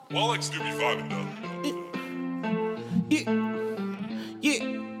Well, I like Scooby 5 and done.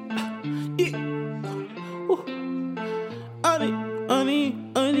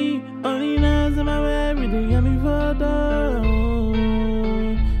 Honey, lines in my bed, everything got me fucked up.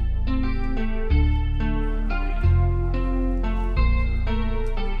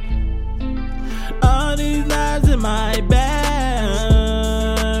 All these lies in my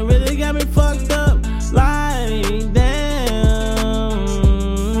bed really got me fucked up. Like damn,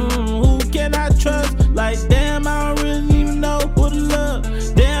 who can I trust? Like damn, I don't really even know who to love.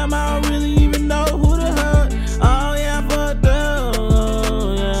 Damn, I don't really even know who to hurt. Oh yeah, I'm fucked up.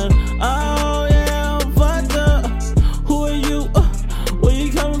 Oh yeah, I'm fucked up. Who are you? Where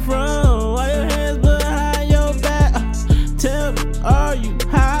you coming from? Why your hands behind your back? Tell me, are you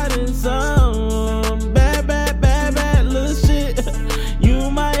hiding some bad little shit?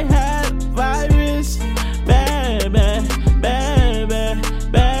 You might have virus. Bad.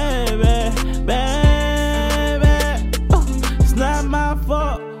 It's not my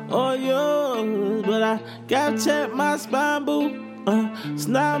fault or yours, but I gotta check my spine, boo. It's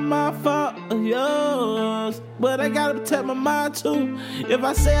not my fault or yours, but I gotta protect my mind too. If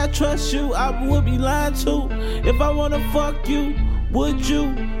I say I trust you, I would be lying too. If I wanna fuck you, would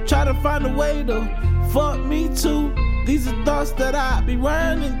you try to find a way to fuck me too? These are thoughts that I be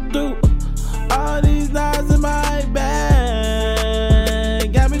running through. All these lies in my bag.